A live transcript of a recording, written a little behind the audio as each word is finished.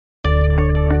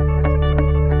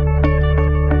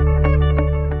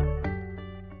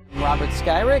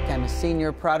Skeirik. I'm a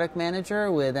senior product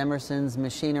manager with Emerson's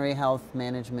Machinery Health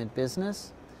Management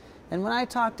business. And when I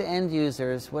talk to end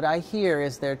users, what I hear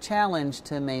is their challenge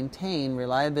to maintain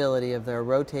reliability of their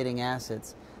rotating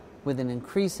assets with an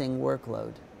increasing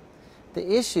workload. The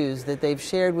issues that they've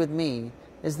shared with me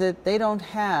is that they don't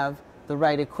have the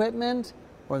right equipment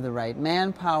or the right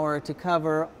manpower to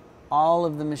cover all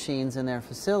of the machines in their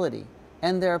facility.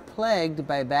 And they're plagued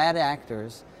by bad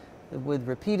actors with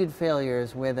repeated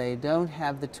failures where they don't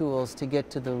have the tools to get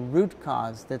to the root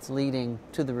cause that's leading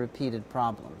to the repeated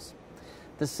problems.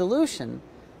 The solution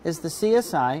is the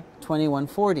CSI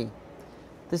 2140.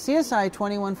 The CSI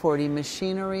 2140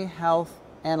 Machinery Health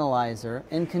Analyzer,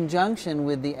 in conjunction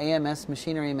with the AMS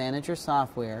Machinery Manager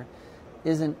software,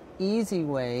 is an easy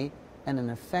way and an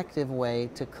effective way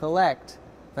to collect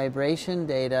vibration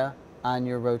data on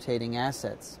your rotating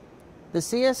assets. The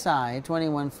CSI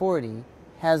 2140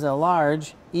 has a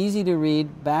large, easy-to-read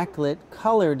backlit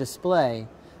color display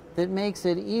that makes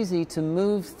it easy to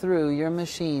move through your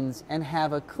machines and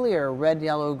have a clear red,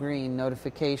 yellow, green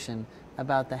notification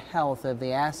about the health of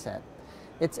the asset.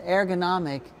 It's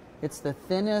ergonomic. It's the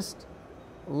thinnest,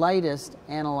 lightest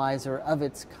analyzer of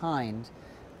its kind,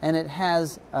 and it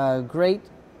has a great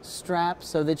strap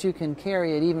so that you can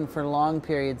carry it even for long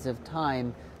periods of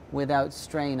time without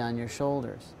strain on your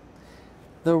shoulders.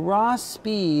 The raw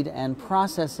speed and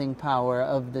processing power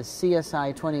of the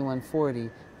CSI 2140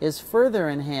 is further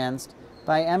enhanced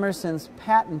by Emerson's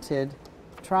patented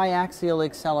triaxial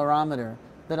accelerometer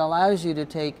that allows you to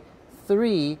take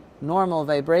 3 normal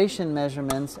vibration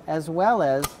measurements as well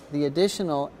as the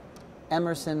additional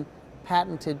Emerson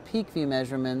patented peak view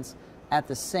measurements at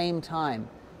the same time,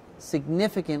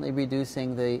 significantly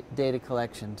reducing the data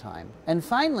collection time. And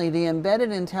finally, the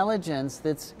embedded intelligence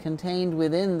that's contained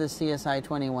within the CSI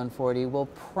 2140 will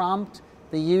prompt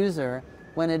the user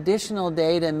when additional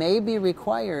data may be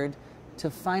required to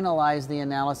finalize the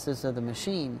analysis of the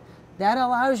machine. That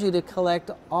allows you to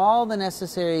collect all the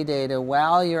necessary data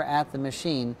while you're at the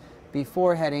machine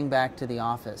before heading back to the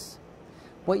office.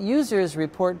 What users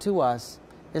report to us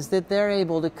is that they're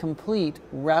able to complete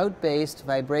route-based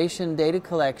vibration data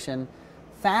collection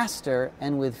faster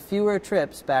and with fewer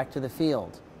trips back to the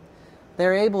field.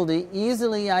 They're able to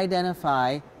easily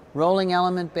identify rolling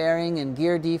element bearing and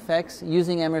gear defects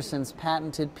using Emerson's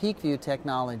patented peak view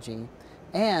technology,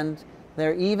 and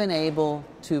they're even able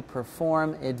to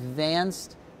perform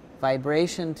advanced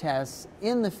vibration tests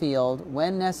in the field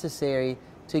when necessary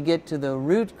to get to the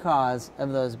root cause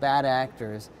of those bad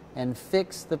actors and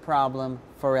fix the problem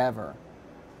forever.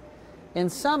 In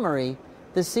summary,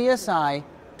 the CSI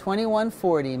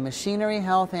 2140 Machinery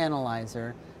Health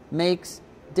Analyzer makes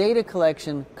data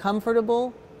collection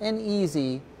comfortable and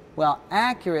easy while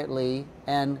accurately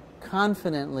and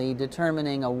confidently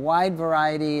determining a wide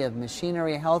variety of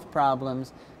machinery health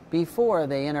problems before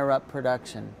they interrupt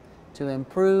production to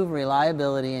improve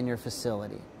reliability in your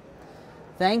facility.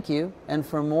 Thank you, and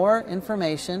for more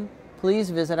information, please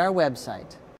visit our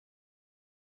website.